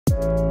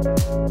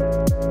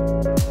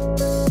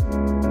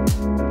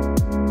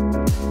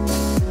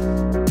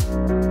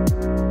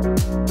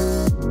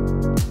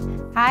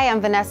Hi, I'm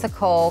Vanessa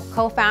Cole,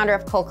 co-founder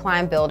of Cole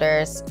Klein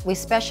Builders. We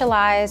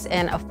specialize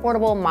in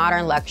affordable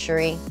modern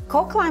luxury.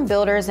 Cole Klein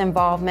Builders'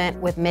 involvement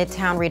with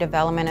Midtown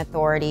Redevelopment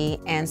Authority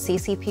and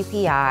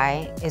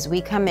CCPPI is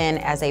we come in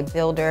as a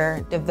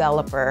builder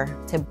developer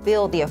to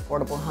build the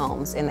affordable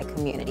homes in the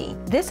community.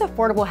 This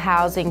affordable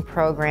housing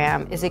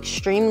program is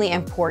extremely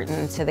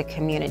important to the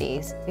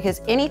communities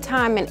because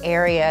anytime an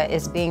area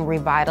is being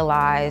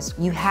revitalized,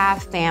 you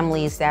have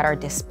families that are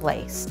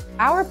displaced.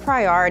 Our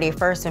priority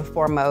first and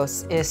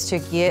foremost is to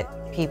get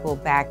people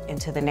back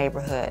into the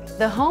neighborhood.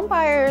 The home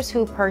buyers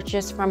who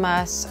purchase from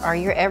us are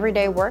your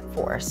everyday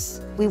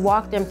workforce. We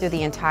walk them through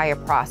the entire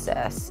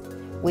process.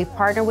 We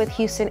partner with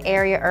Houston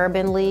Area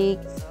Urban League,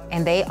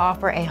 and they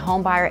offer a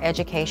home buyer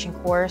education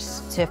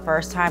course to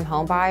first-time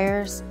home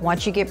buyers.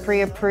 Once you get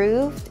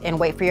pre-approved and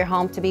wait for your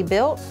home to be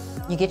built,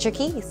 you get your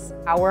keys.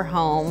 Our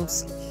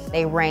homes,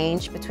 they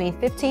range between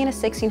 1,500 to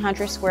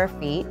 1,600 square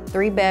feet,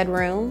 3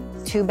 bedrooms,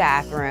 2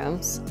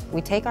 bathrooms.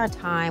 We take our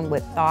time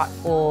with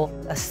thoughtful,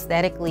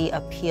 aesthetically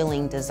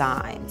appealing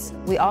designs.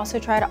 We also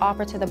try to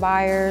offer to the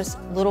buyers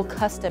little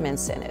custom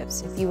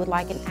incentives. If you would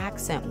like an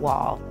accent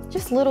wall,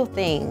 just little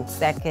things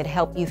that could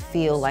help you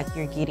feel like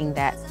you're getting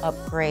that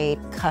upgrade,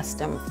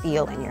 custom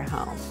feel in your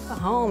home. A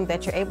home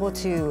that you're able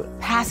to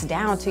pass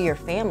down to your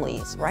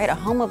families, right? A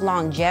home of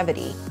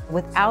longevity.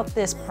 Without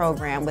this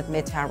program with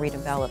Midtown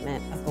Redevelopment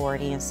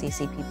Authority and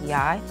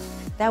CCPPI,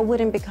 that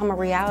wouldn't become a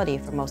reality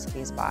for most of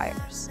these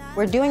buyers.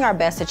 We're doing our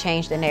best to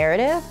change the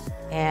narrative,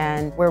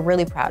 and we're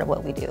really proud of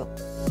what we do.